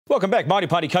Welcome back. Maori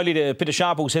Party co-leader Peter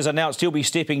Sharples has announced he'll be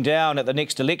stepping down at the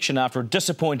next election after a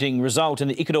disappointing result in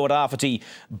the Ikaroa Rawhiti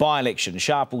by-election.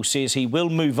 Sharples says he will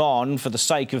move on for the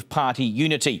sake of party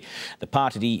unity. The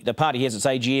party has its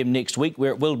AGM next week,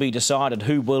 where it will be decided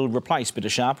who will replace Peter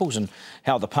Sharples and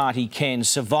how the party can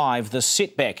survive the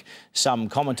setback. Some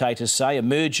commentators say a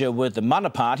merger with the Maori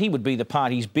Party would be the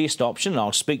party's best option.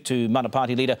 I'll speak to Maori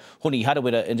Party leader Huni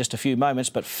Harawira in just a few moments,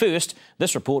 but first,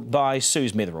 this report by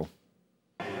Suze Metherell.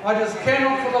 I just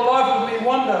cannot for the life of me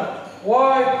wonder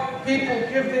why people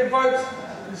give their votes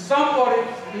to somebody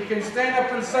who can stand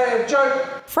up and say a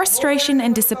joke. Frustration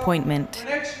and disappointment.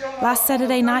 Last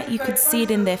Saturday night you could see it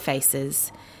in their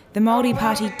faces. The Maori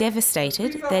Party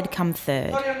devastated they'd come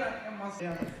third.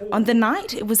 On the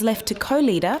night it was left to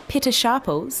co-leader Peter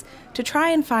Sharples to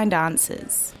try and find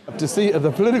answers. To see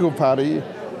the political party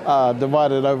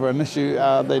divided over an issue,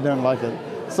 they don't like it.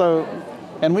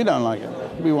 And we don't like it.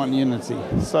 We want unity,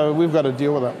 so we've got to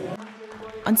deal with it.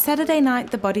 On Saturday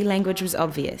night, the body language was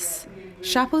obvious.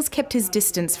 Sharples kept his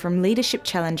distance from leadership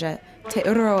challenger Te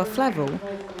Uraroa Flavel,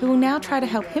 who will now try to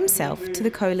help himself to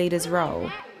the co-leader's role.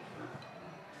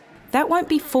 That won't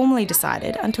be formally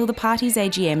decided until the party's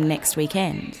AGM next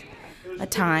weekend, a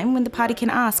time when the party can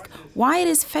ask why it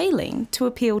is failing to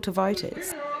appeal to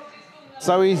voters.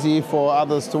 So easy for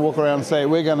others to walk around and say,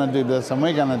 we're going to do this, and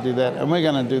we're going to do that, and we're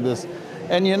going to do this.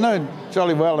 And you know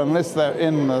jolly well, unless they're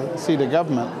in the seat of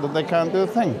government, that they can't do a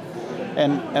thing.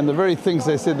 And the very things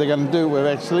they said they're going to do, we're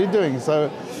actually doing. So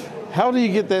how do you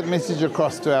get that message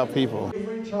across to our people?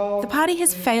 The party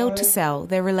has failed to sell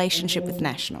their relationship with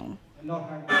National.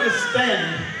 We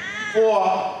stand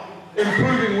for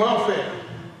improving welfare.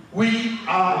 We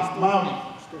are Maori.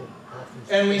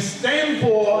 And we stand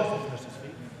for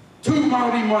Tu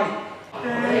Maori Mai.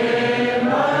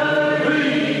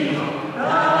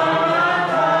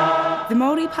 The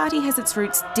Maori Party has its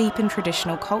roots deep in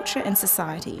traditional culture and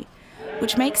society,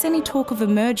 which makes any talk of a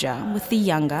merger with the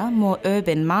younger, more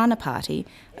urban Maori Party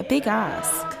a big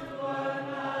ask.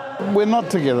 We're not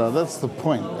together, that's the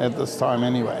point at this time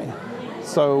anyway.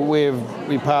 So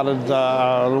we parted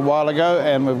a little while ago,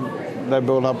 and they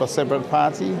built up a separate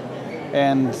party,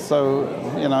 and so,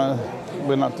 you know,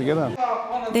 we're not together.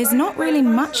 There's not really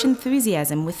much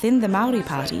enthusiasm within the Maori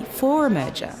Party for a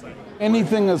merger.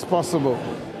 Anything is possible.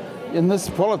 In this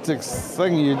politics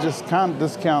thing, you just can't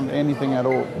discount anything at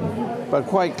all. But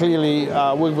quite clearly,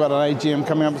 we've got an AGM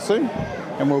coming up soon,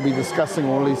 and we'll be discussing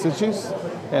all these issues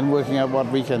and working out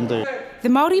what we can do. The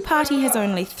Maori Party has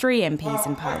only 3 MPs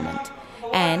in Parliament,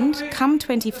 and come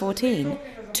 2014,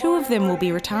 2 of them will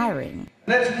be retiring.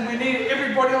 That's when we need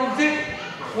everybody on deck,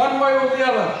 one way or the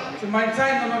other, to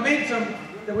maintain the momentum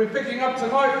that we're picking up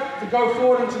tonight to go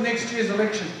forward into next year's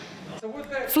election.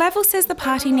 Flavel says the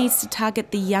party needs to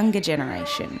target the younger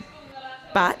generation.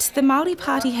 But the Maori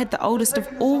Party had the oldest of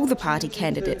all the party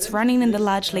candidates running in the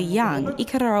largely young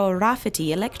Ikaroa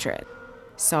Rawhiti electorate.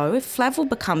 So if Flavel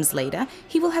becomes leader,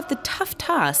 he will have the tough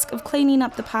task of cleaning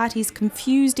up the party's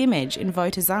confused image in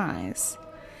voters' eyes.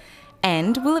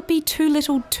 And will it be too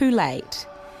little too late?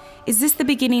 Is this the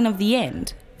beginning of the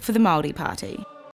end for the Maori Party?